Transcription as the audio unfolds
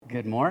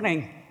Good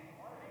morning.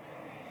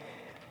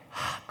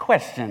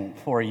 Question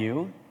for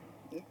you.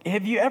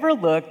 Have you ever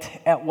looked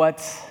at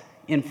what's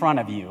in front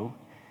of you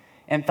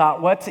and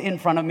thought, what's in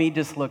front of me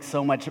just looks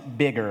so much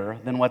bigger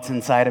than what's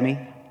inside of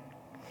me?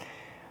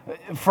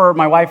 For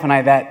my wife and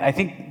I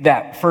think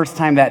that first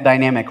time that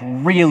dynamic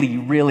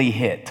really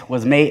hit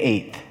was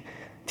May 8th,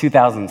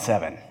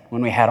 2007,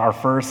 when we had our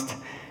first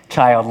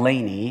child,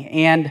 Lainey.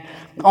 And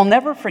I'll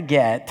never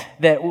forget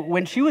that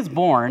when she was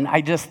born,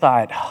 I just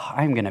thought,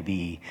 I'm going to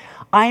be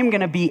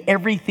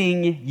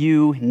everything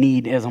you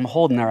need. As I'm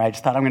holding her, I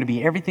just thought, I'm going to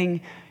be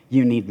everything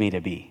you need me to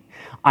be.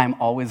 I'm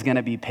always going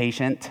to be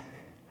patient.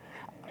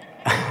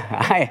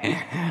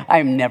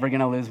 I'm never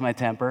going to lose my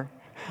temper.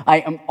 I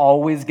am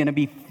always going to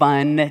be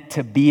fun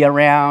to be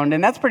around.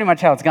 And that's pretty much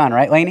how it's gone,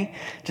 right, Lainey?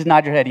 Just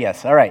nod your head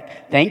yes. All right.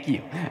 Thank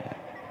you.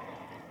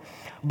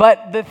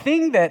 But the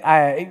thing that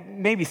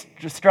maybe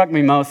struck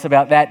me most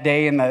about that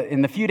day and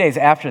in the few days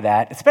after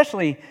that,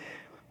 especially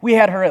we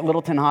had her at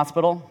Littleton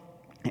Hospital.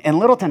 And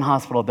Littleton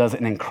Hospital does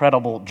an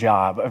incredible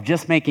job of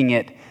just making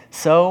it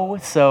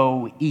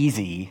so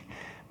easy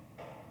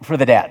for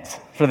the dads.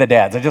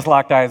 I just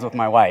locked eyes with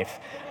my wife.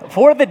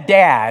 For the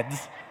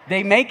dads,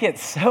 they make it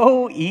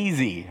so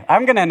easy.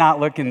 I'm going to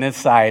not look in this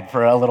side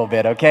for a little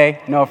bit,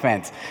 okay? No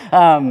offense.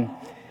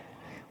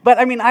 But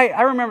I mean,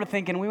 I remember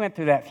thinking, we went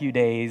through that few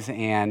days,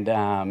 and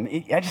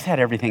I just had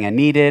everything I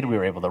needed. We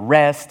were able to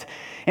rest.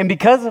 And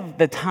because of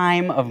the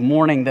time of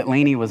mourning that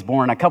Lainey was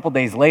born, a couple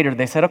days later,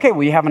 they said, okay,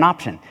 well, you have an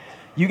option.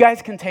 You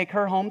guys can take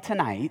her home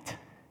tonight,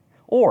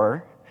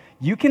 or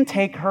you can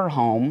take her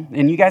home,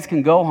 and you guys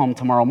can go home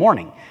tomorrow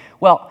morning.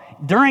 Well,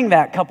 during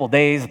that couple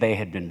days, they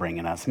had been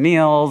bringing us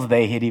meals.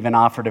 They had even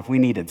offered if we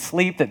needed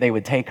sleep that they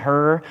would take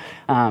her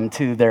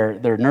to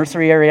their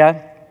nursery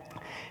area.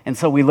 And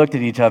so we looked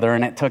at each other,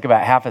 and it took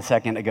about half a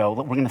second to go,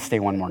 we're going to stay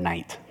one more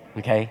night,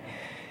 okay?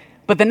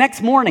 But the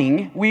next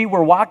morning, we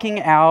were walking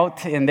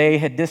out, and they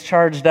had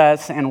discharged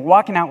us, and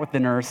walking out with the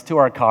nurse to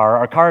our car.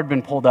 Our car had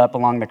been pulled up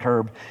along the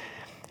curb,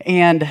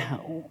 and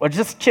we're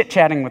just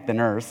chit-chatting with the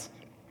nurse.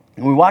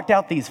 And we walked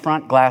out these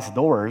front glass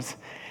doors,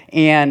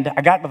 and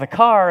I got to the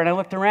car, and I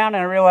looked around,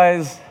 and I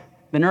realized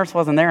the nurse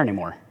wasn't there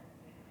anymore.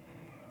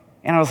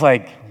 And I was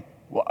like,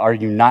 well, are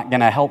you not going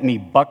to help me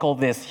buckle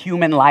this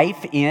human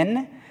life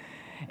in?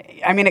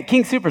 I mean, at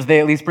King Soopers, they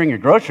at least bring your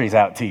groceries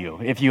out to you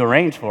if you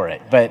arrange for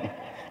it.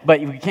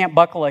 But you can't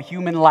buckle a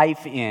human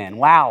life in.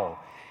 Wow.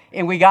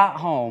 And we got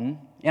home,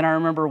 and I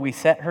remember we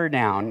set her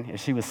down as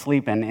she was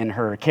sleeping in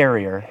her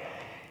carrier,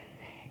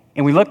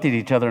 and we looked at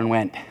each other and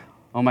went,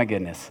 oh my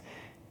goodness,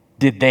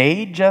 did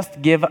they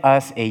just give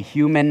us a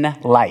human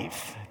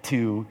life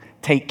to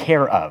take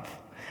care of?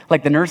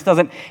 Like the nurse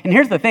doesn't, and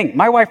here's the thing,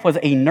 my wife was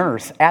a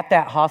nurse at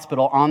that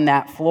hospital on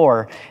that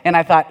floor, and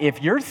I thought,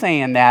 if you're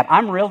saying that,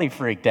 I'm really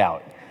freaked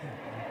out.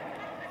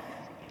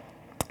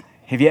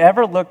 Have you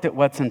ever looked at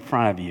what's in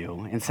front of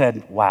you and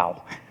said,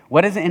 wow,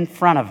 what is in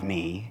front of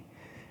me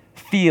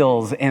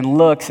feels and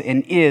looks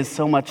and is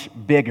so much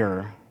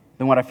bigger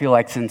than what I feel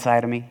like's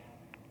inside of me?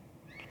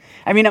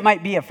 I mean, it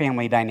might be a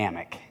family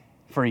dynamic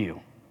for you.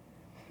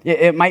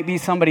 It might be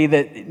somebody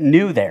that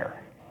knew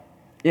there.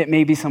 It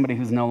may be somebody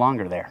who's no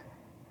longer there.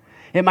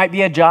 It might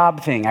be a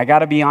job thing. I got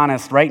to be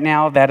honest, right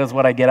now, that is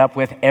what I get up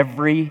with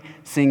every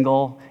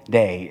single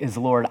day is,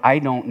 Lord, I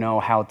don't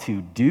know how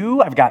to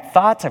do. I've got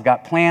thoughts, I've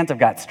got plans, I've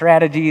got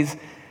strategies.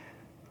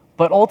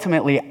 But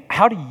ultimately,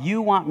 how do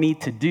you want me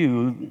to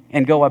do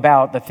and go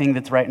about the thing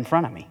that's right in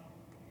front of me?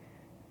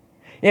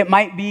 It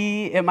might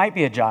be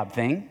a job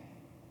thing.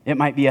 It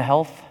might be a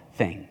health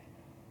thing.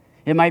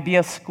 It might be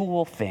a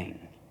school thing.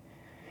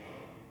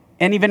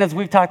 And even as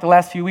we've talked the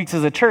last few weeks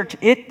as a church,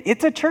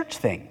 it's a church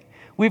thing.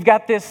 We've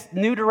got this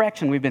new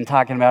direction we've been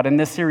talking about in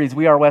this series,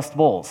 We Are West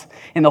Bowles.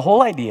 And the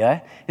whole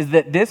idea is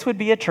that this would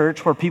be a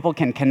church where people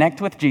can connect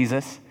with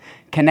Jesus,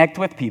 connect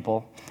with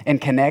people, and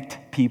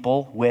connect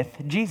people with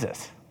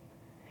Jesus.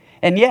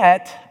 And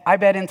yet, I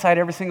bet inside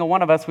every single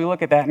one of us, we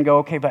look at that and go,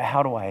 okay, but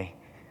how do I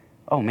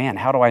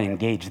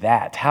engage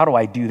that? How do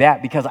I do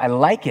that? Because I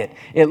like it.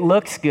 It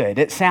looks good.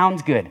 It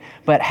sounds good.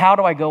 But how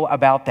do I go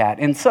about that?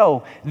 And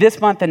so this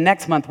month and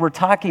next month, we're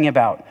talking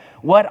about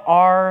what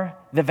are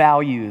the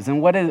values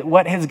and what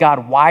has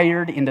God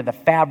wired into the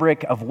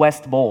fabric of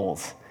West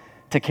Bowles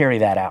to carry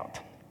that out.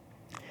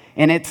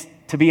 And it's,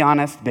 to be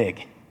honest,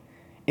 big.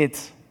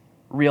 It's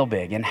real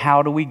big. And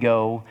how do we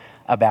go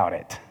about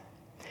it?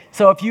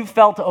 So if you've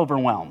felt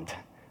overwhelmed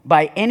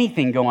by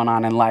anything going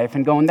on in life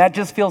and going, that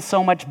just feels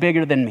so much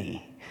bigger than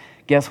me,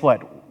 guess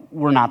what?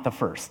 We're not the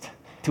first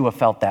to have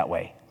felt that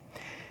way.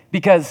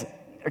 Because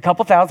a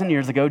couple thousand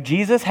years ago,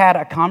 Jesus had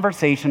a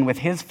conversation with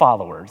his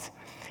followers.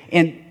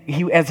 And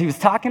as he was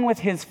talking with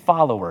his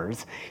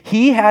followers,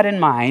 he had in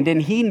mind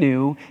and he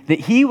knew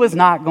that he was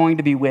not going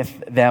to be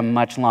with them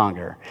much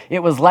longer. It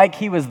was like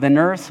he was the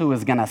nurse who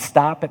was going to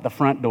stop at the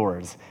front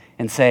doors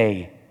and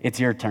say, it's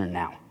your turn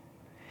now.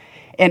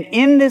 And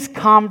in this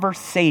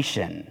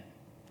conversation,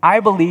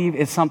 I believe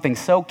is something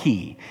so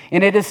key,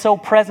 and it is so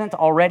present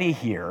already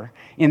here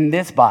in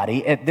this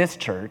body, at this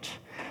church,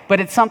 but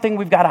it's something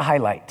we've got to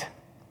highlight.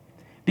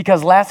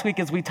 Because last week,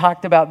 as we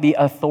talked about the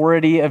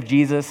authority of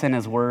Jesus and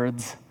his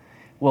words,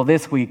 well,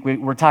 this week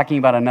we're talking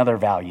about another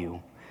value,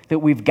 that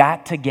we've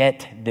got to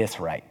get this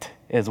right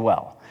as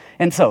well.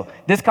 And so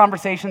this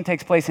conversation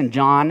takes place in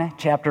John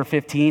chapter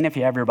 15, if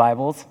you have your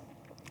Bibles.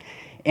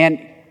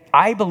 And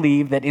I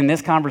believe that in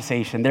this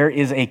conversation, there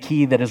is a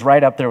key that is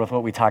right up there with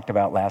what we talked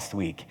about last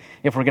week,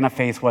 if we're going to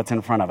face what's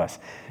in front of us.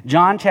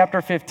 John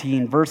chapter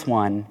 15, verse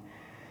 1,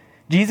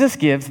 Jesus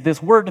gives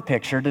this word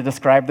picture to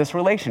describe this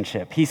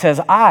relationship. He says,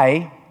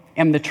 I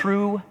am the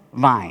true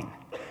vine,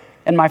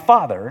 and my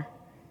Father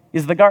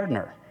is the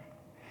gardener.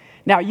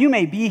 Now, you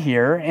may be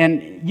here,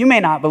 and you may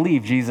not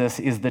believe Jesus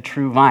is the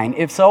true vine.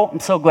 If so, I'm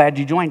so glad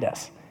you joined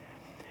us.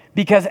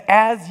 Because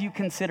as you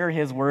consider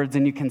his words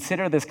and you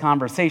consider this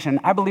conversation,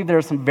 I believe there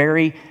are some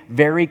very,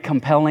 very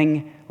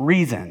compelling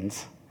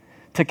reasons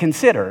to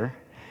consider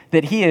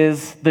that he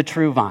is the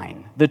true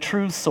vine, the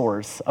true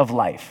source of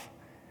life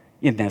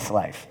in this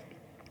life.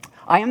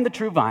 I am the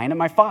true vine, and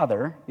my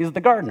Father is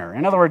the gardener.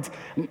 In other words,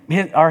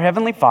 our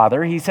Heavenly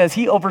Father, he says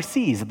he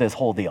oversees this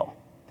whole deal.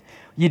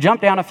 You jump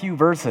down a few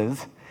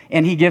verses,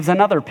 and he gives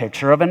another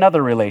picture of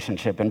another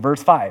relationship in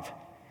verse 5.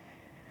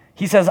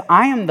 He says,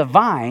 I am the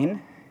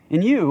vine,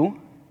 and you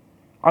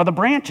are the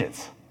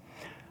branches.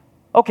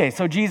 Okay,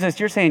 so Jesus,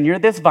 you're saying you're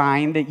this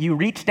vine that you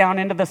reach down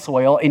into the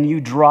soil and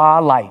you draw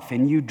life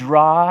and you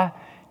draw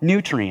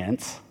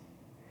nutrients,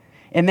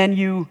 and then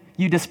you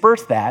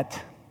disperse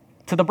that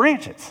to the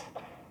branches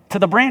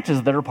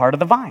that are part of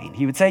the vine.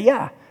 He would say,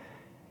 yeah,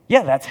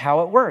 that's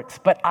how it works.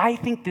 But I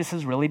think this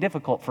is really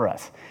difficult for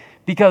us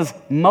because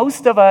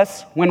most of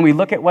us, when we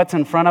look at what's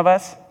in front of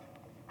us,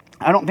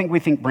 I don't think we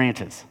think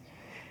branches.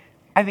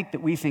 I think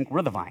that we think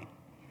we're the vine.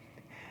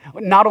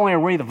 Not only are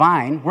we the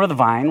vine, we're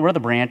the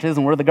branches,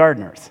 and we're the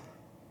gardeners.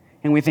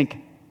 And we think,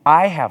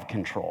 I have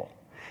control.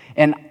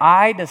 And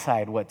I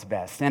decide what's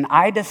best. And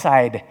I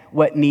decide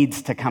what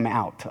needs to come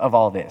out of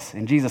all this.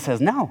 And Jesus says,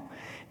 no,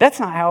 that's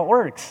not how it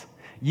works.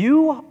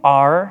 You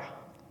are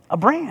a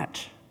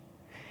branch.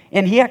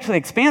 And he actually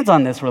expands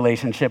on this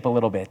relationship a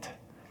little bit.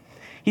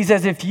 He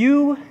says, if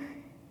you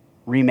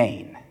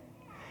remain,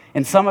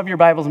 and some of your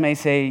Bibles may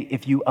say,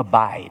 if you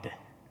abide,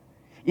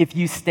 if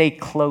you stay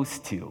close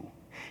to,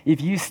 if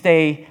you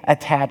stay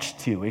attached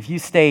to, if you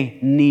stay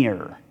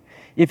near,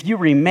 if you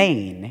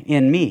remain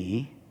in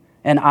me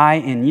and I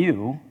in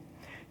you,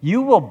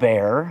 you will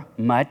bear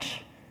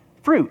much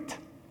fruit.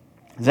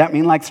 Does that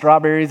mean like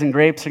strawberries and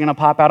grapes are going to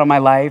pop out of my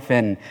life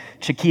and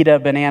Chiquita,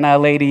 banana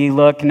lady,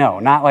 look? No,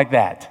 not like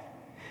that.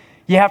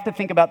 You have to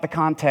think about the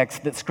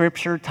context that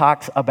Scripture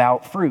talks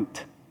about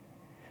fruit.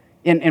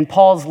 In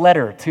Paul's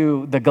letter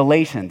to the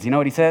Galatians, you know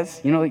what he says?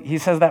 You know what he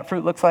says that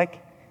fruit looks like?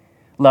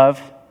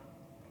 Love,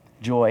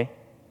 joy,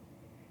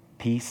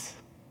 peace,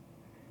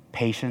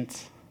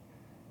 patience,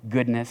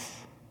 goodness,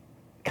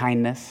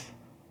 kindness,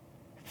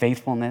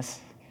 faithfulness,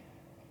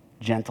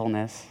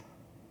 gentleness,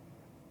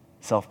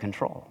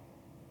 self-control.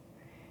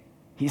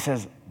 He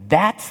says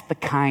that's the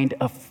kind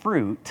of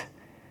fruit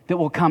that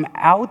will come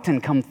out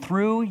and come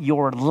through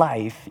your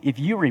life if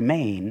you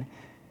remain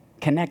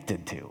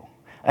connected to,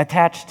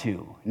 attached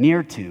to,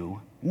 near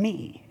to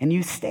me, and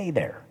you stay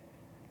there.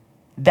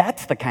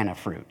 That's the kind of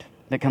fruit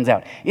that comes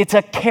out. It's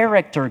a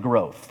character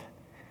growth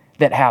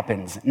that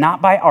happens,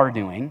 not by our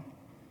doing,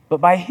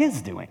 but by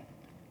his doing.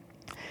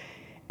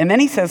 And then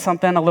he says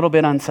something a little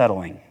bit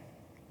unsettling.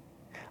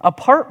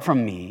 Apart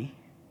from me,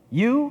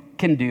 you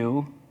can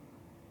do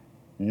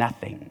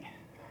nothing.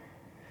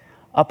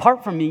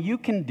 Apart from me, you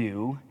can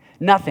do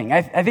nothing.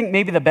 I think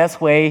maybe the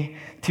best way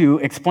to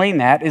explain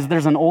that is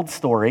there's an old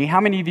story. How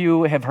many of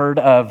you have heard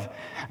of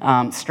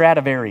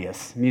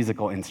Stradivarius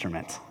musical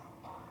instruments?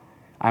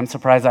 I'm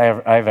surprised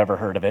I've ever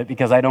heard of it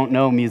because I don't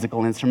know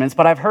musical instruments,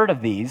 but I've heard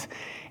of these.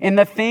 And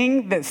the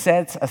thing that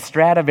sets a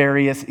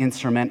Stradivarius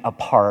instrument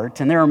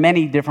apart, and there are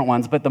many different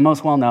ones, but the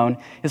most well-known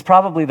is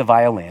probably the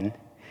violin,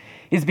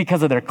 is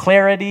because of their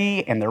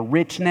clarity and their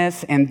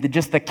richness and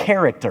just the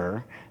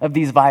character of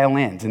these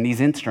violins and these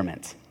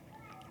instruments.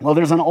 Well,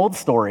 there's an old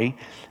story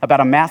about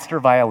a master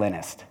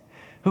violinist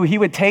who he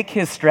would take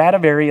his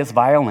Stradivarius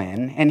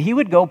violin and he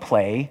would go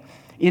play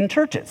in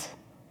churches.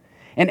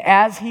 And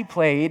as he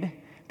played,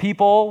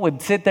 people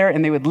would sit there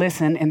and they would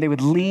listen and they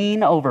would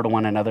lean over to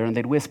one another and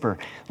they'd whisper,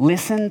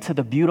 listen to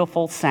the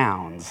beautiful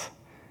sounds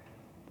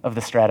of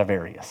the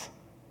Stradivarius.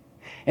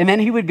 And then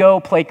he would go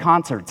play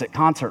concerts at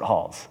concert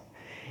halls.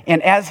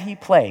 And as he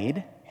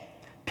played,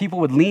 people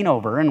would lean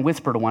over and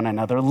whisper to one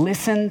another,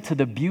 listen to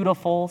the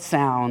beautiful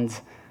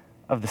sounds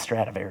of the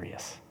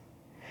Stradivarius.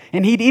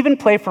 And he'd even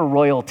play for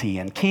royalty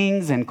and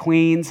kings and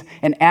queens.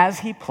 And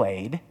as he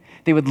played,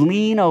 they would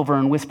lean over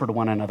and whisper to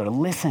one another,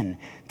 listen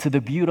to the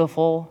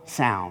beautiful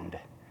sound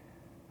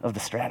of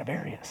the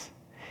Stradivarius.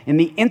 And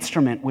the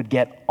instrument would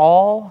get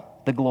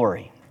all the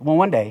glory. Well,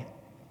 one day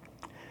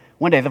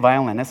the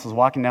violinist was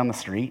walking down the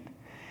street,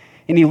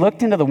 and he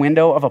looked into the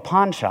window of a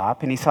pawn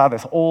shop, and he saw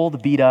this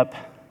old, beat-up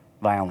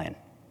violin. And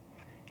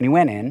he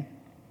went in,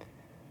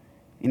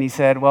 and he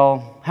said,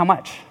 well, how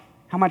much?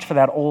 How much for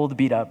that old,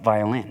 beat-up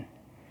violin?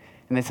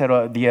 And they said,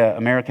 well, the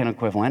American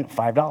equivalent,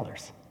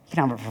 $5. You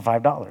can have it for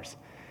 $5. So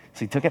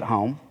he took it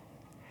home,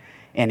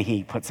 and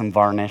he put some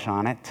varnish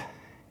on it,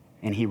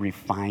 and he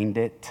refined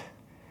it,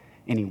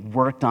 and he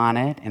worked on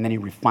it, and then he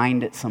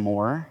refined it some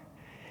more.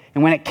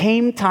 And when it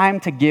came time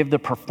to give the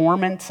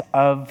performance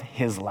of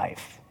his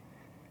life,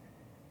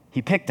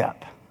 he picked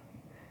up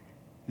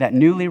that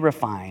newly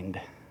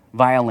refined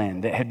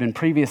violin that had been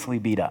previously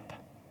beat up,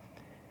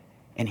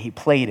 and he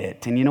played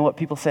it. And you know what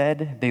people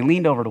said? They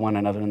leaned over to one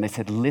another and they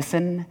said,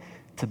 "Listen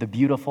to the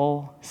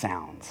beautiful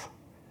sounds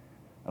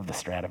of the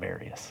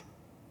Stradivarius."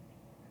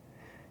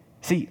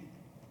 See,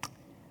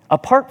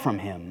 apart from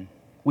him,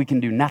 we can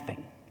do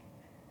nothing.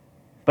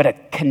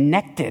 But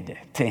connected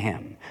to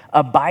him,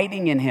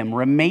 abiding in him,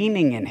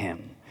 remaining in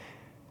him,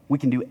 we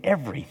can do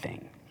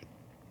everything.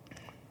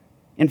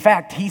 In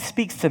fact, he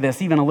speaks to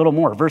this even a little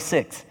more. Verse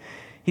 6,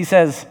 he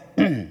says,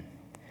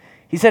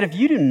 if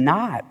you do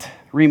not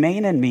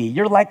remain in me,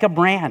 you're like a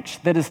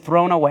branch that is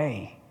thrown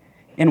away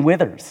and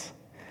withers.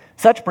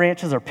 Such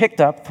branches are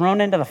picked up,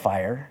 thrown into the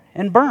fire,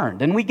 and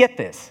burned. And we get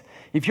this.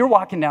 If you're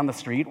walking down the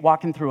street,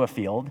 walking through a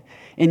field,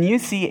 and you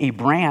see a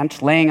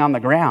branch laying on the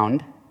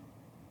ground,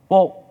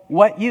 well,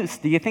 what use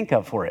do you think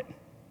of for it?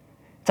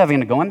 It's either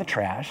going to go in the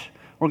trash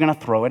or going to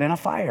throw it in a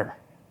fire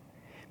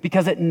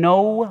because it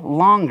no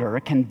longer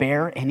can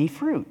bear any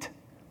fruit.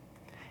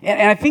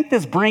 And I think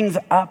this brings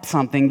up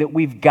something that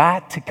we've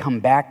got to come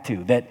back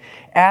to, that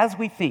as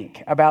we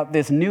think about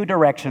this new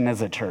direction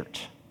as a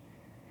church,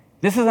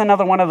 this is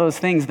another one of those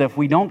things that if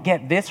we don't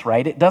get this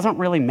right, it doesn't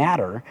really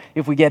matter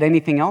if we get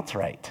anything else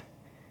right.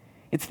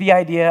 It's the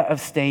idea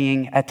of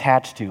staying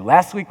attached to.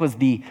 Last week was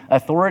the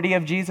authority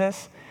of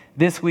Jesus.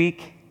 This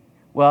week,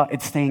 well,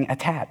 it's staying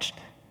attached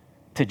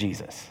to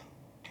Jesus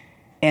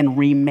and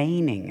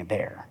remaining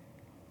there.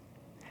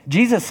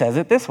 Jesus says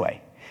it this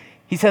way.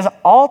 He says,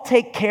 I'll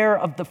take care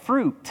of the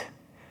fruit.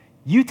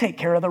 You take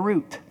care of the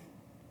root.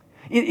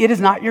 It is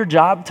not your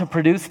job to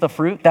produce the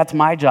fruit. That's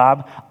my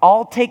job.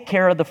 I'll take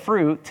care of the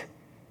fruit.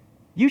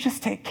 You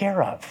just take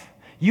care of.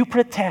 You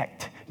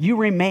protect. You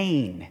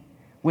remain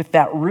with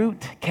that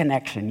root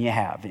connection you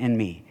have in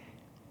me.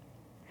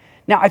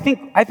 Now, I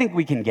think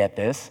we can get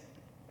this.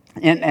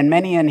 And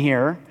many in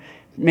here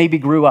maybe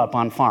grew up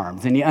on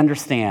farms, and you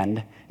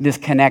understand this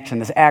connection,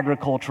 this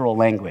agricultural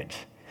language.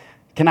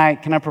 Can I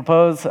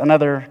propose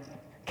another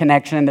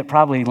connection that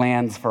probably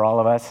lands for all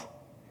of us?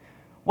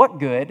 What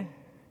good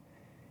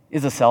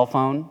is a cell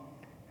phone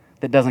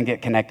that doesn't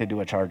get connected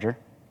to a charger?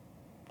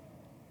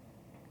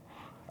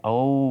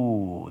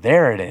 Oh,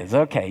 there it is.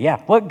 Okay,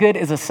 yeah. What good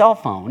is a cell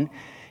phone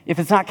if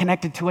it's not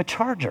connected to a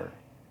charger?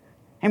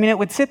 I mean, it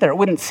would sit there. It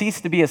wouldn't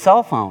cease to be a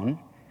cell phone.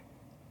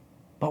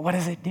 But what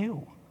does it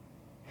do?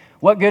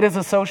 What good is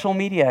a social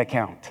media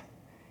account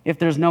if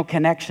there's no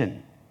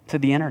connection to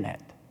the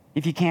internet,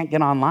 if you can't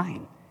get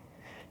online?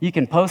 You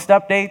can post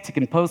updates, you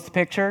can post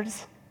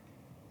pictures,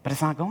 but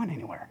it's not going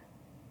anywhere.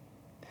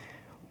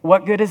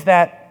 What good is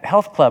that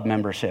health club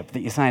membership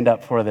that you signed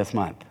up for this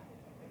month?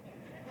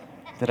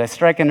 Did I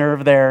strike a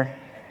nerve there?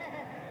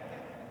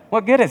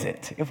 What good is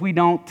it if we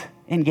don't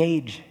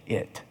engage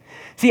it?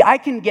 See, I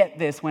can get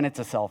this when it's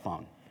a cell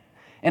phone.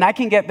 And I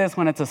can get this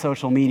when it's a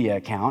social media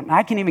account. And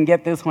I can even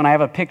get this when I have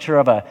a picture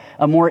of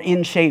a more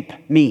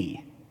in-shape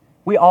me.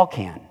 We all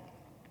can.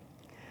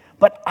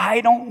 But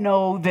I don't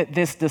know that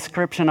this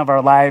description of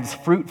our lives,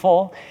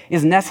 fruitful,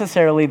 is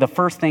necessarily the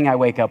first thing I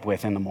wake up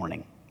with in the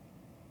morning.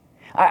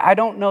 I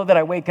don't know that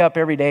I wake up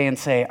every day and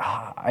say,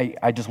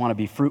 I just want to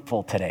be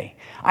fruitful today.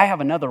 I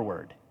have another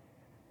word.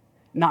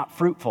 Not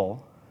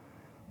fruitful,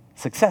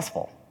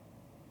 successful.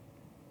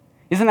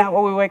 Isn't that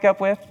what we wake up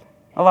with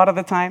a lot of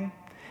the time?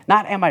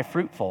 Not am I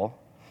fruitful,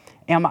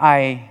 am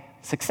I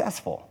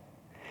successful?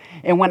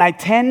 And when I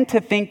tend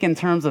to think in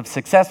terms of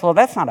successful,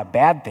 that's not a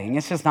bad thing,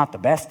 it's just not the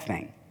best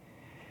thing.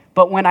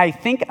 But when I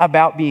think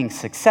about being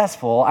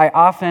successful, I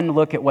often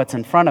look at what's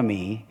in front of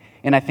me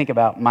and I think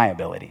about my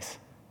abilities.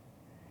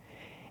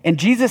 And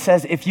Jesus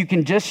says if you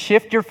can just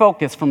shift your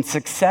focus from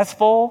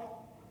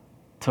successful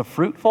to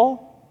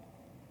fruitful,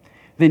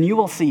 then you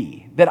will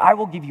see that I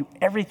will give you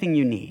everything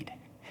you need.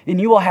 And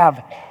you will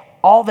have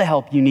all the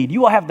help you need.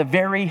 You will have the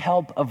very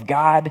help of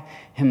God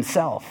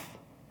himself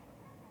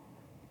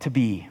to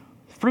be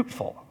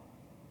fruitful.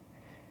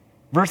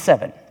 Verse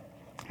 7,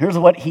 here's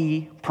what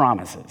he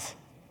promises.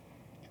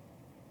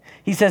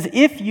 He says,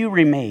 if you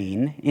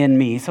remain in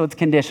me, so it's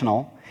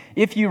conditional,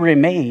 if you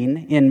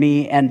remain in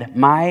me and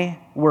my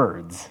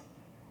words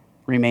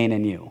remain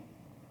in you.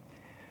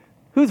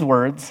 Whose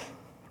words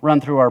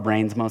run through our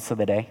brains most of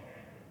the day?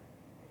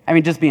 I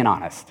mean, just being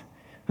honest.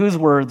 Whose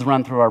words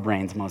run through our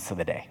brains most of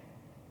the day?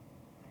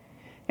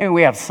 I mean,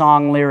 we have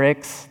song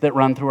lyrics that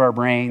run through our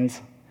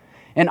brains.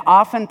 And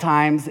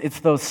oftentimes, it's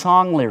those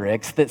song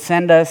lyrics that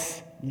send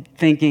us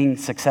thinking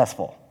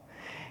successful.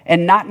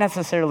 And not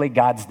necessarily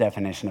God's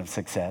definition of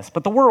success,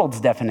 but the world's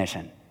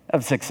definition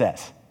of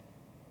success.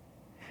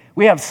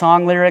 We have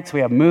song lyrics,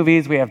 we have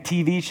movies, we have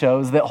TV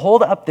shows that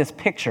hold up this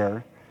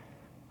picture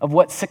of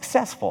what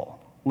successful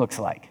looks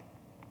like.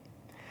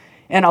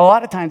 And a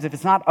lot of times, if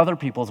it's not other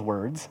people's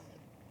words,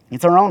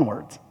 it's our own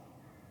words.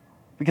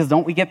 Because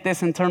don't we get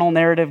this internal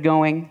narrative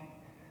going?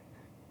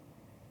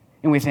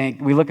 And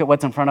we look at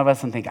what's in front of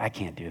us and think, I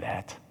can't do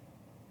that.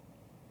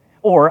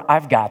 Or,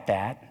 I've got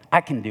that. I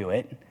can do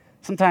it.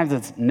 Sometimes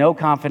it's no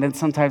confidence.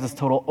 Sometimes it's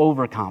total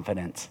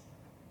overconfidence.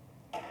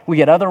 We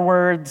get other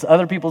words,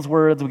 other people's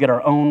words. We get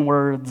our own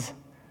words.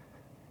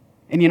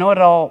 And you know what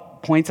it all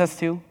points us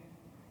to?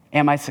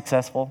 Am I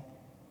successful?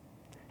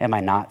 Am I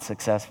not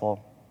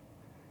successful?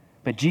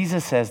 But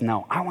Jesus says,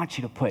 no, I want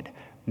you to put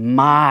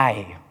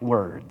my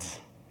words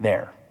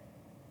there.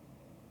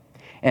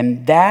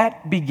 And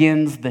that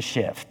begins the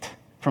shift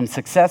from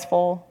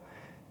successful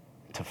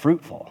to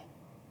fruitful.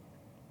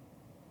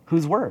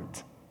 Whose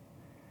words?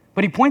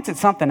 But he points at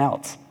something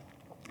else.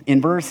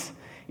 In verse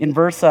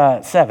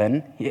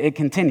 7, it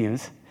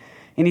continues,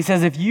 and he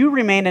says, if you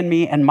remain in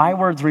me and my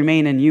words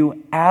remain in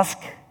you, ask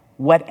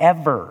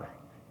whatever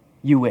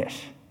you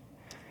wish.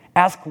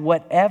 Ask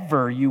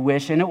whatever you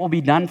wish, and it will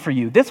be done for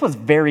you. This was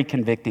very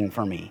convicting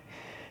for me,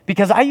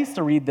 because I used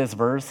to read this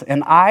verse,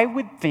 and I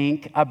would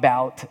think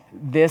about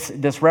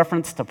this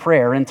reference to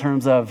prayer in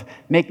terms of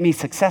make me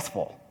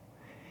successful.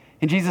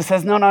 And Jesus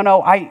says, no,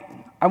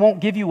 I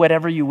won't give you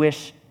whatever you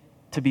wish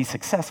to be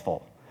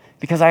successful,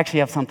 because I actually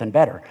have something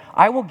better.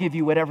 I will give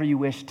you whatever you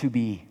wish to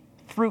be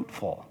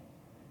fruitful.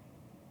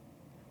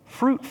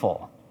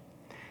 Fruitful.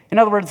 In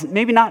other words,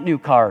 maybe not new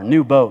car,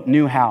 new boat,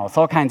 new house,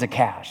 all kinds of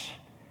cash.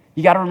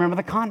 You got to remember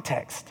the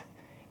context.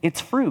 It's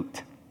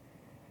fruit.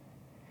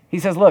 He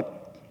says, look,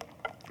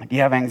 do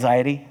you have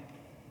anxiety?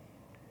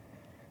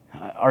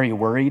 Are you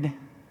worried?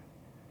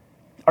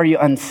 Are you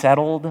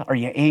unsettled? Are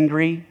you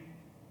angry?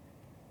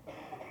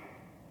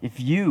 If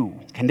you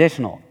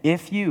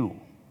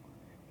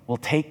will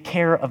take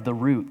care of the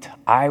root,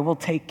 I will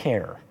take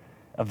care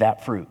of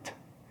that fruit.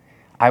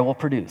 I will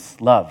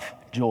produce love,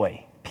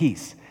 joy,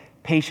 peace,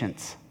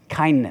 patience,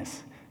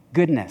 kindness,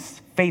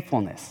 goodness,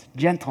 faithfulness,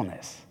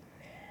 gentleness,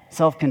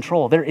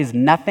 self-control. There is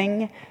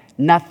nothing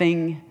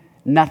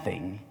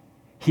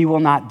he will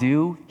not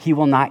do, he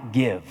will not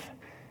give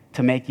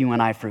to make you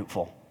and I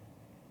fruitful.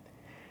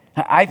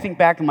 I think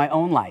back in my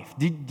own life.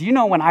 Do you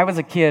know when I was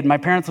a kid, my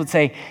parents would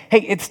say, hey,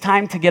 it's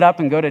time to get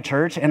up and go to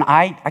church. And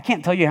I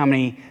can't tell you how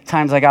many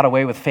times I got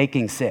away with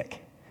faking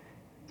sick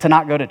to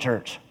not go to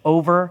church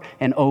over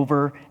and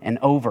over and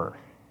over.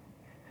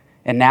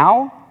 And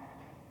now,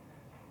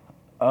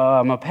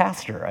 I'm a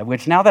pastor,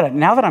 which now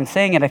that I'm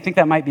saying it, I think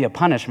that might be a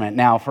punishment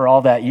now for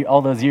all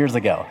those years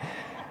ago.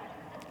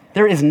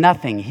 There is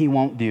nothing he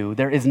won't do.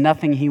 There is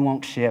nothing he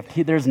won't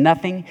shift. There's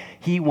nothing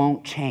he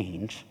won't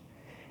change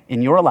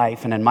in your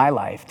life and in my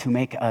life to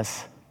make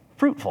us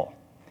fruitful.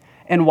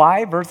 And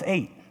why? Verse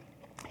 8,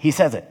 he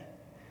says it.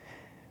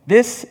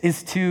 This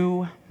is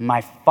to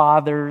my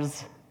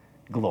Father's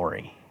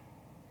glory.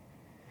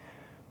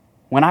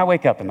 When I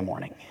wake up in the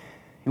morning,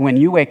 and when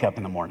you wake up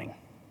in the morning,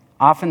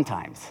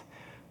 oftentimes,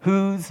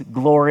 whose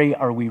glory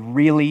are we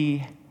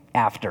really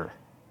after?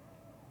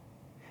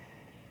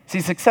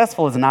 See,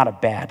 successful is not a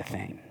bad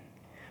thing,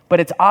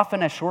 but it's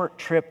often a short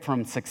trip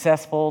from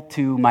successful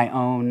to my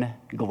own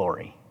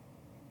glory.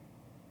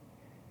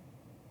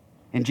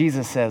 And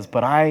Jesus says,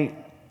 but I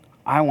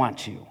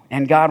want you,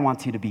 and God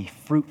wants you to be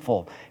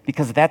fruitful,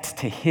 because that's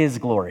to his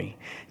glory.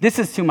 This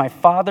is to my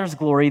Father's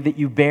glory, that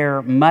you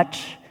bear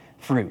much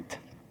fruit,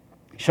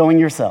 showing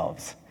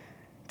yourselves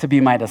to be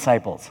my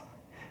disciples.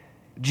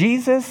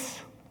 Jesus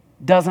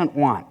doesn't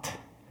want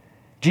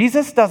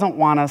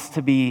us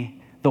to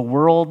be the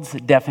world's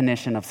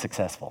definition of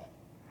successful.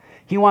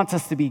 He wants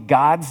us to be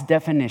God's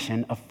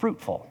definition of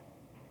fruitful.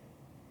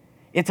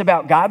 It's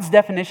about God's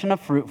definition of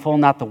fruitful,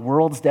 not the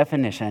world's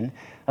definition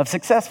of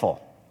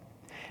successful.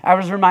 I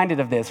was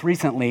reminded of this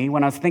recently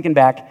when I was thinking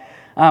back.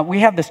 We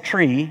have this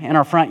tree in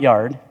our front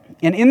yard,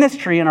 and in this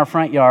tree in our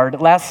front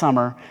yard, last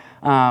summer,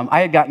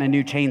 I had gotten a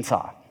new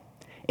chainsaw.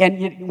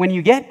 And when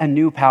you get a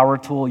new power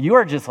tool, you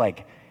are just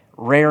like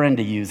raring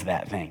to use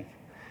that thing.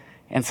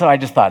 And so I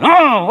just thought,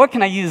 what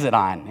can I use it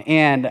on?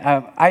 And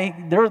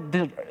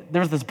there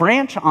was this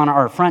branch on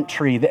our front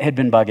tree that had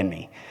been bugging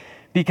me,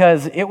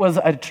 because it was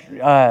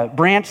a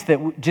branch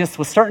that just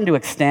was starting to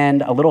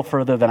extend a little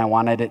further than I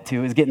wanted it to.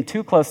 It was getting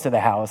too close to the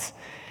house.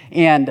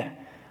 And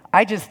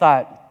I just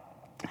thought,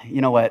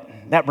 you know what?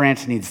 That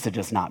branch needs to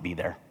just not be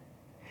there.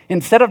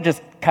 Instead of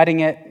just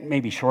cutting it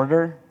maybe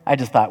shorter, I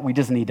just thought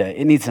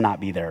it needs to not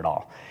be there at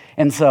all.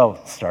 And so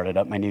started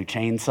up my new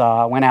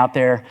chainsaw, went out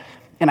there,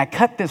 and I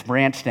cut this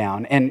branch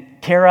down. And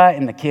Kara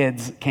and the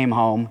kids came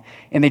home,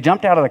 and they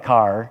jumped out of the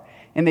car,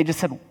 and they just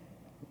said,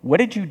 what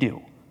did you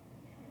do?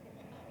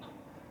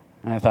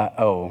 And I thought,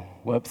 oh,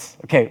 whoops.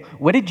 Okay,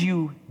 what did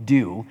you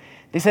do?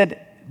 They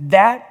said,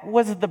 that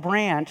was the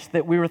branch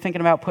that we were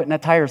thinking about putting a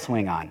tire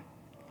swing on.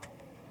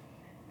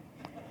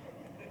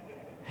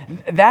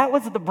 That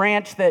was the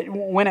branch that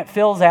when it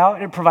fills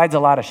out, it provides a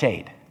lot of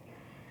shade.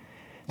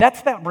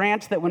 That's that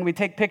branch that when we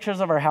take pictures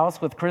of our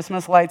house with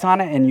Christmas lights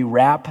on it and you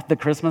wrap the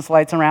Christmas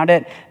lights around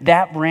it,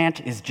 that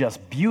branch is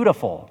just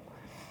beautiful.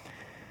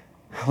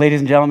 Ladies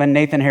and gentlemen,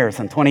 Nathan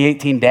Harrison,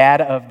 2018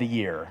 Dad of the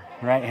Year,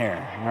 right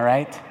here, all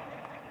right?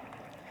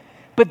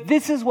 But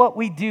this is what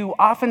we do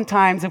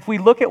oftentimes if we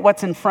look at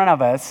what's in front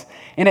of us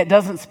and it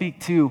doesn't speak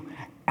to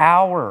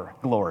our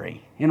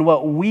glory and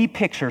what we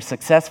picture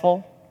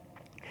successful,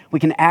 we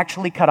can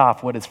actually cut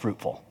off what is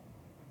fruitful.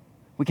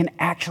 We can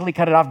actually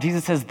cut it off.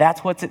 Jesus says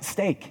that's what's at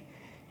stake.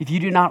 If you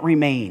do not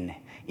remain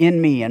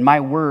in me and my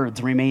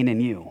words remain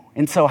in you.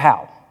 And so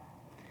how?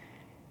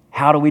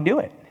 How do we do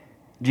it?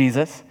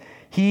 Jesus,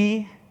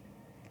 he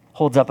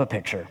holds up a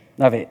picture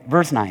of it.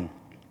 Verse 9.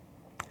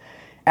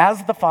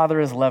 As the Father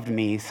has loved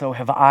me, so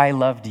have I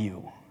loved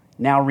you.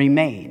 Now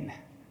remain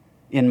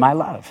in my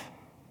love.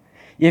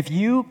 If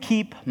you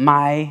keep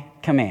my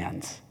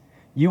commands,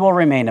 you will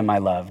remain in my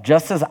love,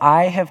 just as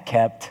I have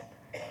kept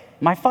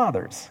my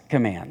Father's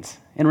commands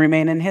and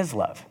remain in his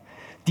love.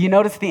 Do you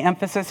notice the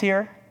emphasis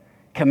here?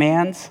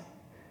 Commands.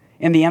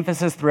 And the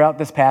emphasis throughout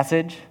this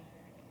passage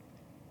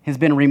has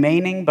been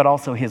remaining, but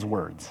also his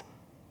words.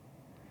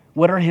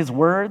 What are his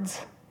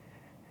words?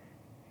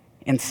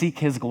 And seek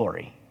his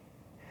glory.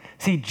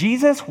 See,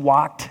 Jesus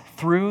walked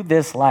through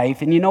this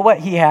life, and you know what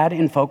he had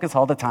in focus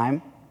all the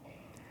time?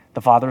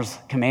 The Father's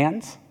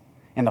commands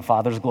and the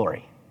Father's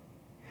glory.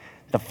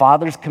 The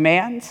Father's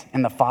commands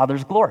and the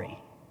Father's glory.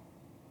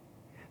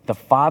 The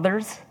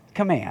Father's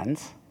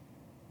commands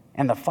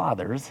and the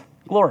Father's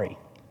glory.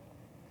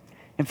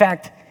 In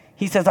fact,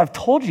 he says, I've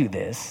told you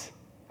this.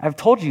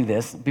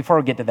 Before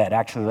we get to that,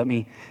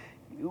 actually,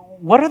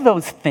 what are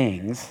those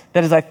things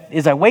that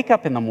as I wake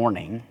up in the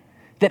morning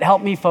that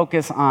help me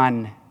focus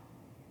on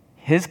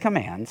his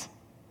commands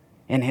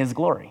and his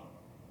glory?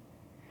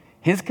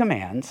 His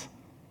commands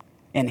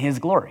and his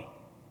glory.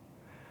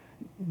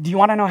 Do you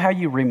want to know how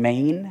you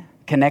remain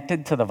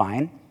connected to the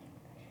vine?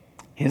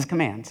 His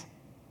commands,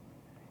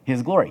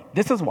 his glory.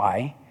 This is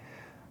why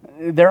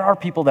there are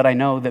people that I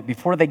know that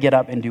before they get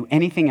up and do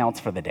anything else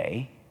for the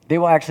day, they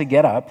will actually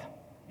get up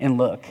and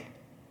look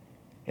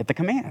at the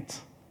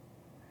commands.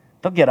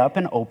 They'll get up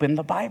and open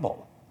the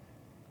Bible.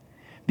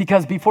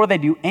 Because before they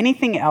do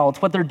anything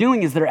else, what they're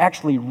doing is they're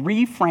actually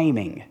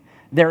reframing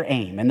their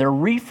aim and they're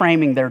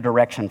reframing their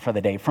direction for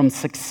the day from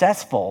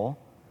successful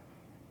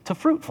to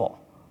fruitful.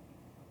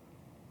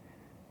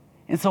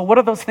 And so what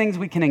are those things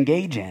we can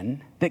engage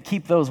in that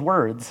keep those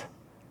words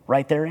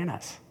right there in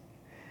us?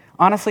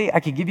 Honestly, I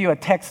could give you a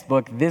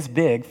textbook this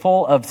big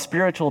full of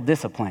spiritual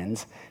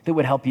disciplines that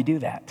would help you do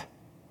that.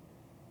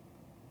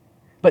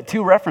 But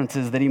two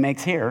references that he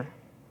makes here,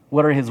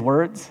 what are his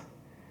words?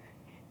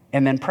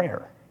 And then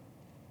prayer.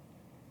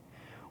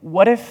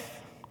 What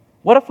if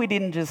we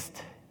didn't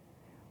just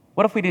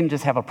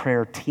have a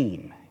prayer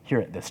team here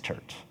at this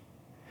church?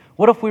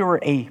 What if we were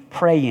a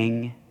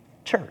praying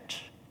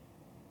church?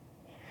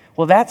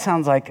 Well, that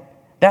sounds like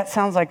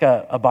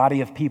a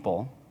body of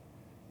people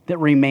that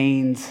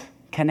remains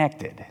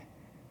connected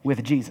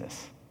with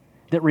Jesus,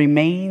 that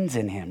remains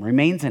in him,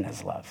 remains in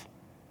his love.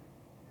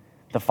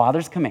 The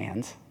Father's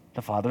commands,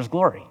 the Father's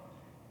glory.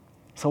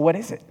 So what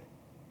is it?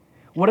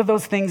 What are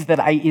those things that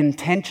I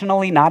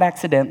intentionally, not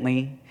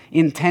accidentally,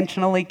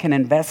 intentionally can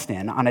invest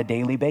in on a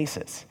daily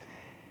basis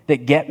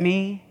that get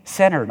me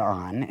centered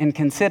on and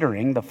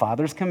considering the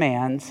Father's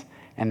commands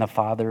and the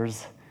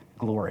Father's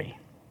glory?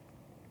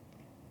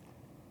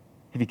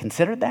 Have you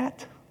considered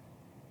that?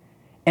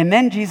 And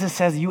then Jesus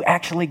says you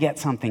actually get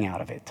something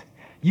out of it.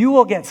 You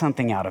will get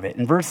something out of it.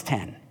 In verse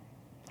 10,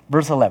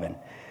 verse 11,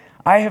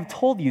 I have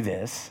told you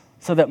this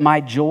so that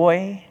my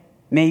joy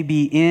may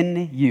be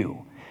in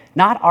you.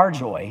 Not our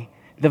joy,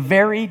 the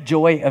very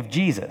joy of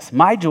Jesus.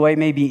 My joy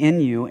may be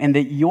in you and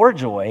that your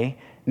joy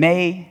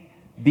may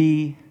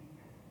be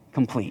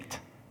complete.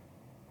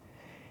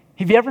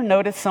 Have you ever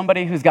noticed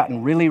somebody who's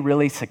gotten really,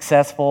 really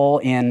successful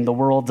in the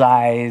world's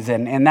eyes?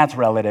 And that's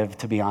relative,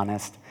 to be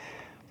honest.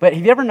 But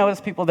have you ever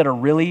noticed people that are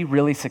really,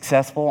 really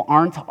successful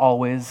aren't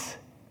always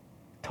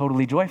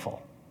totally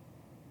joyful?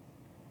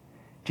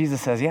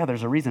 Jesus says, yeah,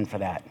 there's a reason for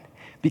that.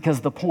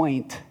 Because the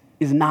point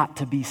is not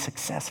to be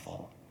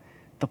successful.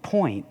 The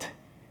point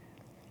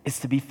is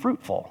to be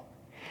fruitful.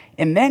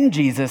 And then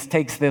Jesus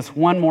takes this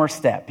one more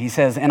step. He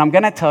says, and I'm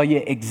going to tell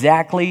you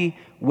exactly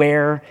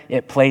where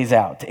it plays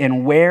out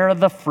and where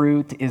the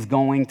fruit is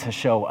going to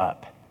show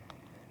up.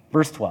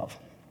 Verse 12.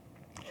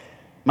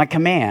 My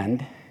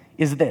command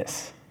is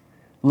this: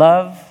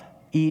 love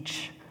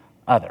each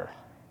other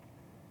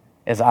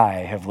as I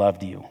have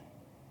loved you.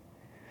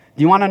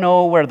 Do you want to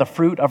know where the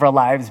fruit of our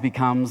lives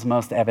becomes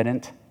most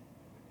evident?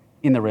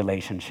 In the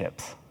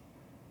relationships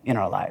in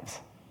our lives.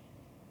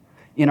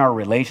 In our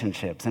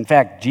relationships. In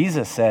fact,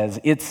 Jesus says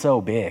it's so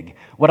big.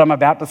 What I'm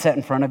about to set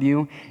in front of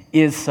you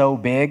is so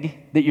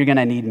big that you're going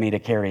to need me to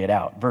carry it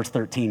out. Verse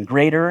 13,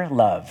 greater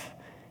love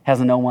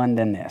has no one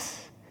than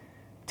this,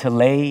 to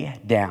lay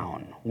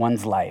down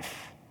one's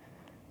life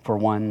for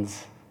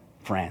one's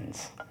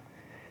friends.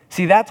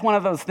 See, that's one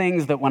of those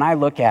things that when I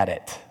look at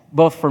it,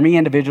 both for me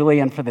individually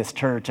and for this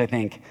church, I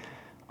think,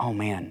 oh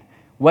man,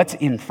 what's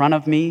in front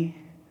of me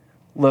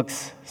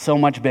looks so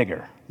much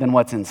bigger than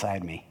what's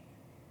inside me.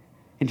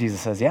 And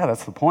Jesus says, yeah,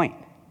 that's the point.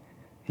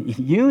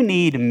 You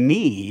need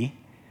me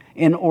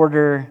in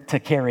order to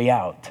carry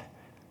out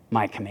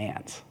my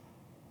commands.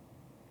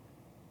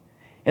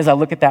 as I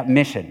look at that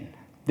mission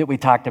that we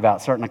talked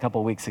about starting a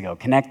couple of weeks ago.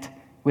 Connect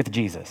with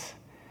Jesus.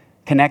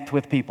 Connect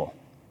with people.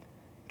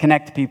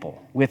 Connect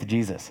people with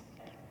Jesus.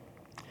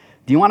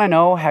 Do you want to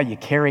know how you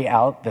carry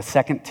out the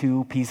second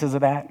two pieces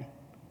of that?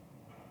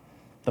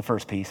 The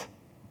first piece.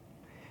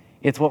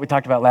 It's what we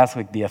talked about last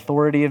week, the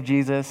authority of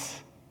Jesus.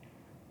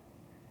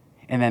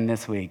 And then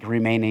this week,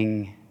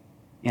 remaining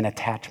in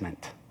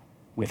attachment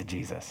with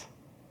Jesus.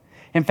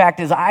 In fact,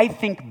 as I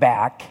think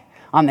back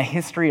on the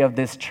history of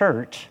this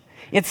church,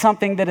 it's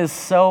something that is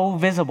so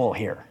visible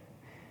here.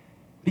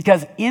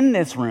 Because in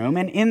this room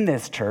and in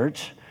this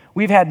church,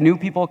 we've had new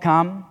people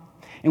come,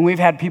 and we've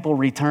had people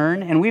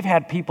return, and we've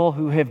had people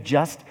who have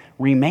just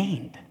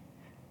remained.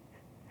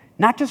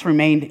 Not just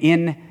remained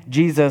in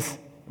Jesus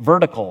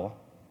vertical,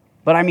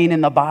 but I mean in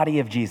the body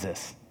of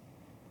Jesus,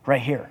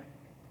 right here.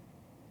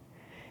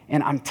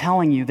 And I'm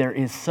telling you, there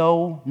is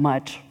so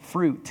much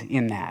fruit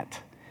in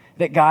that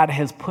God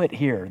has put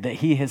here, that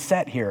he has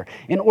set here,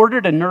 in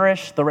order to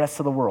nourish the rest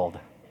of the world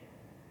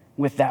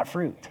with that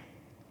fruit.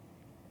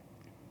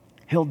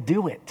 He'll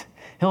do it.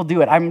 He'll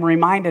do it. I'm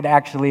reminded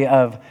actually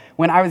of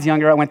when I was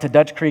younger, I went to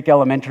Dutch Creek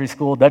Elementary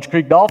School. Dutch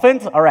Creek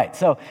Dolphins? All right,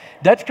 so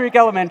Dutch Creek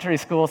Elementary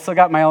School, still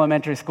got my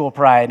elementary school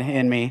pride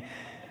in me.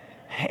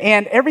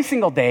 And every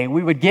single day,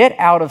 we would get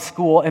out of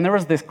school, and there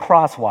was this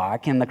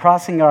crosswalk, and the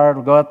crossing guard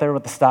would go out there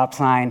with the stop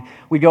sign.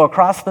 We'd go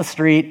across the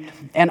street,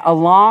 and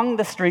along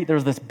the street, there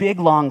was this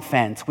big, long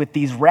fence with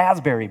these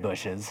raspberry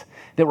bushes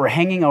that were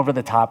hanging over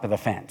the top of the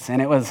fence.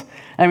 And it was,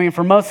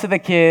 for most of the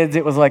kids,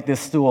 it was like this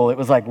stool. It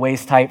was like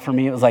waist height. For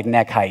me, it was like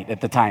neck height at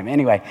the time.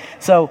 Anyway,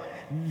 so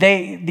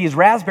these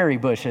raspberry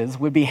bushes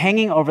would be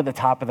hanging over the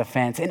top of the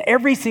fence, and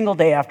every single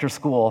day after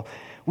school,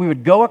 we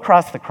would go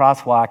across the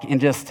crosswalk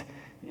and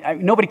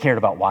nobody cared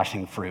about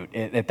washing fruit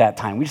at that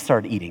time. We just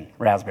started eating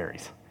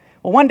raspberries.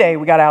 Well, one day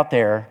we got out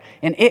there,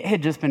 and it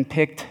had just been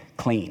picked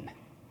clean.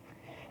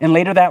 And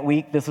later that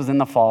week, this was in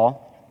the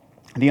fall,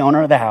 the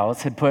owner of the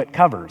house had put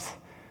covers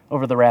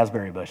over the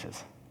raspberry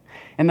bushes.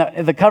 And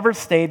the covers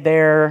stayed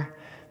there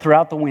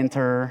throughout the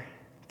winter,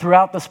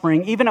 throughout the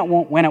spring. Even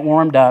when it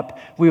warmed up,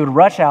 we would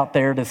rush out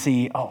there to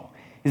see,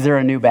 is there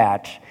a new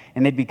batch?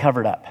 And they'd be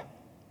covered up.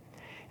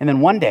 And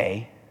then one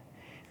day,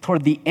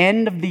 toward the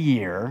end of the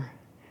year,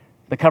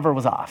 the cover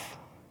was off.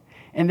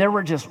 And there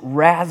were just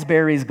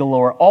raspberries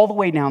galore all the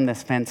way down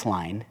this fence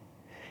line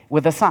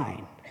with a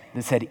sign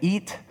that said,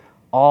 "Eat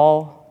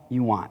all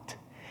you want."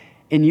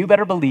 And you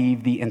better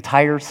believe the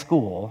entire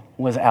school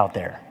was out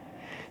there.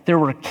 There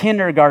were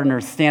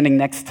kindergartners standing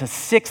next to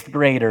sixth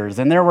graders,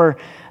 and there were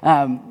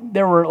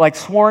like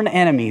sworn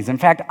enemies. In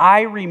fact,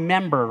 I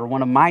remember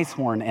one of my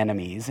sworn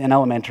enemies in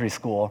elementary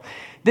school.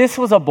 This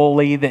was a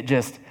bully that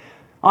just,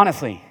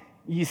 honestly,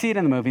 you see it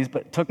in the movies,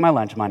 but took my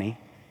lunch money,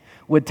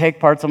 would take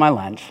parts of my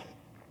lunch.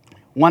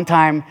 One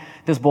time,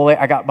 this bully,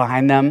 I got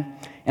behind them,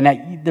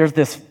 and there's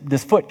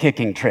this foot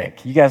kicking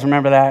trick. You guys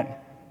remember that?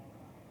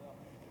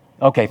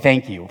 Okay,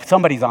 thank you.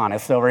 Somebody's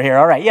honest over here.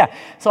 All right, yeah.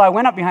 So I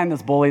went up behind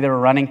this bully. They were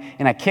running,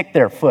 and I kicked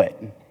their foot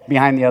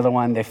behind the other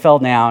one. They fell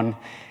down,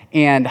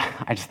 and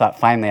I just thought,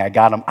 finally, I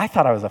got them. I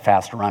thought I was a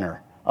fast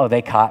runner. Oh,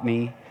 they caught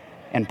me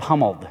and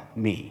pummeled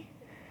me.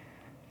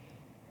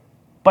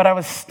 But I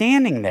was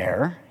standing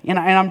there, and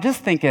I'm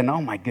just thinking,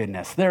 oh, my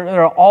goodness. There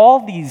are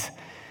all these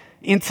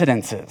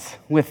incidences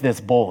with this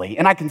bully,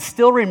 and I can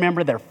still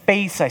remember their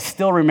face. I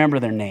still remember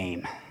their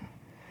name.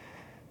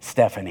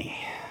 Stephanie.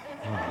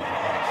 Oh, my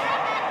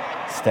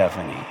gosh.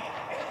 Stephanie.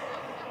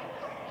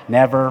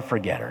 Never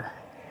forget her.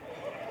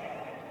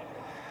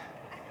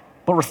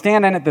 But we're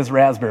standing at this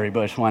raspberry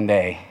bush one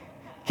day.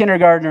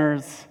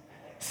 Kindergartners,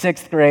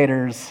 sixth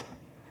graders,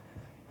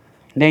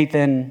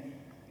 Nathan,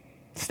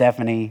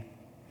 Stephanie.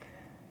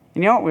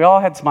 And you know what? We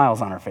all had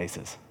smiles on our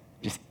faces.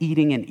 Just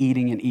eating and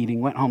eating and eating.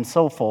 Went home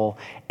so full.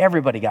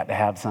 Everybody got to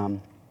have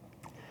some.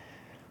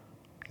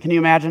 Can you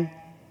imagine?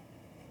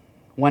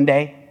 One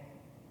day?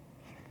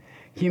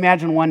 Can you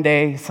imagine one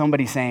day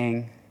somebody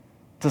saying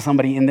to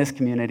somebody in this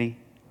community,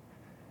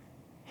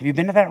 "Have you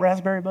been to that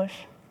raspberry bush?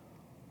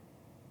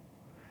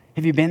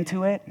 Have you been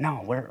to it?" No,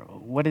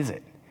 what is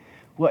it?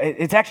 Well,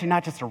 it's actually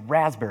not just a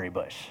raspberry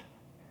bush.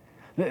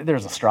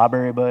 There's a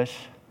strawberry bush.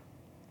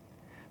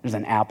 There's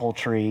an apple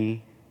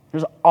tree.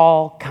 There's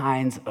all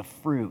kinds of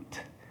fruit.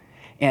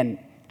 And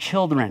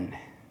children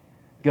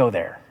go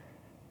there.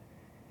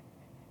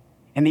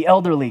 And the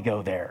elderly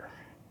go there.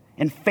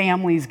 And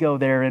families go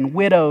there. And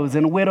widows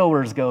and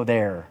widowers go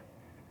there.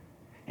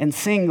 And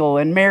single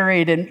and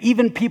married, and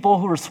even people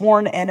who are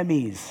sworn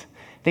enemies,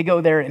 they go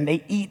there and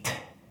they eat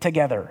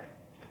together.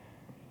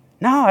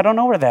 No, I don't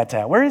know where that's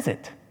at. Where is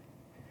it?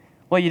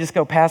 Well, you just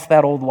go past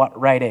that old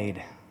Rite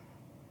Aid,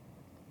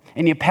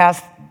 and you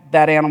pass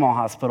that animal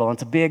hospital, and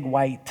it's a big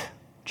white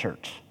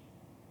church.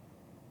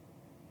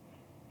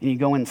 And you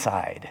go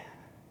inside,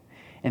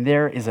 and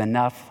there is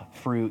enough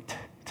fruit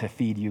to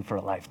feed you for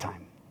a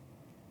lifetime.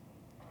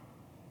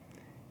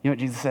 You know what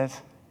Jesus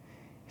says?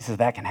 He says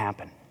that can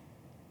happen.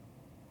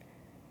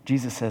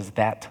 Jesus says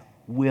that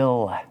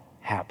will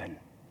happen.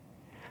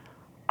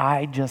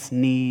 I just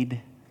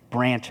need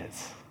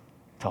branches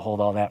to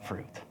hold all that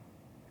fruit.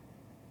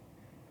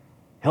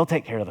 He'll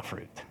take care of the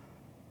fruit.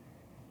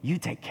 You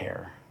take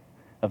care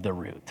of the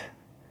root.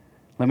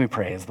 Let me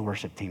pray as the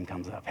worship team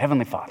comes up.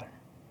 Heavenly Father,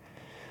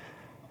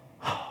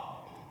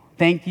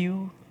 thank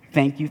you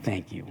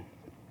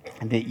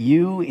that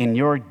you in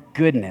your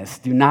goodness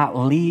do not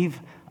leave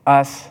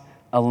us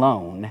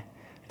alone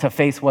to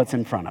face what's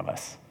in front of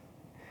us.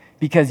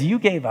 Because you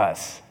gave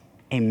us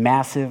a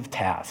massive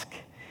task,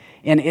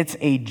 and it's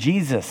a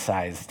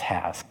Jesus-sized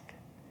task.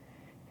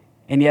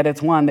 And yet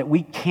it's one that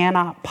we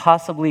cannot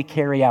possibly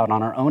carry out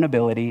on our own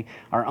ability,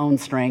 our own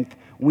strength.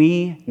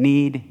 We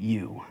need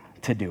you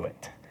to do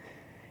it.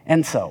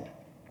 And so,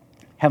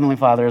 Heavenly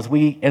Father, as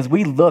we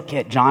look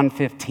at John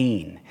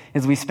 15,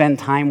 as we spend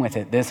time with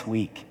it this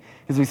week,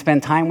 as we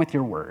spend time with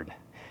your word,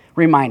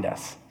 remind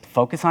us,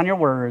 focus on your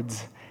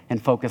words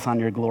and focus on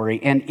your glory.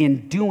 And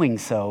in doing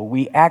so,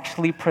 we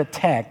actually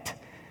protect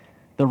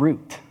the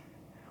root.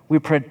 We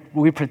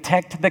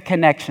protect the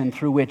connection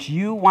through which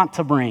you want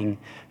to bring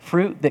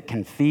fruit that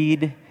can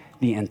feed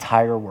the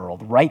entire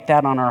world. Write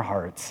that on our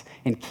hearts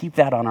and keep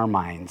that on our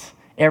minds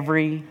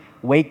every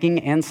waking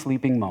and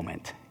sleeping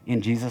moment.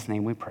 In Jesus'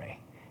 name we pray.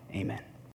 Amen.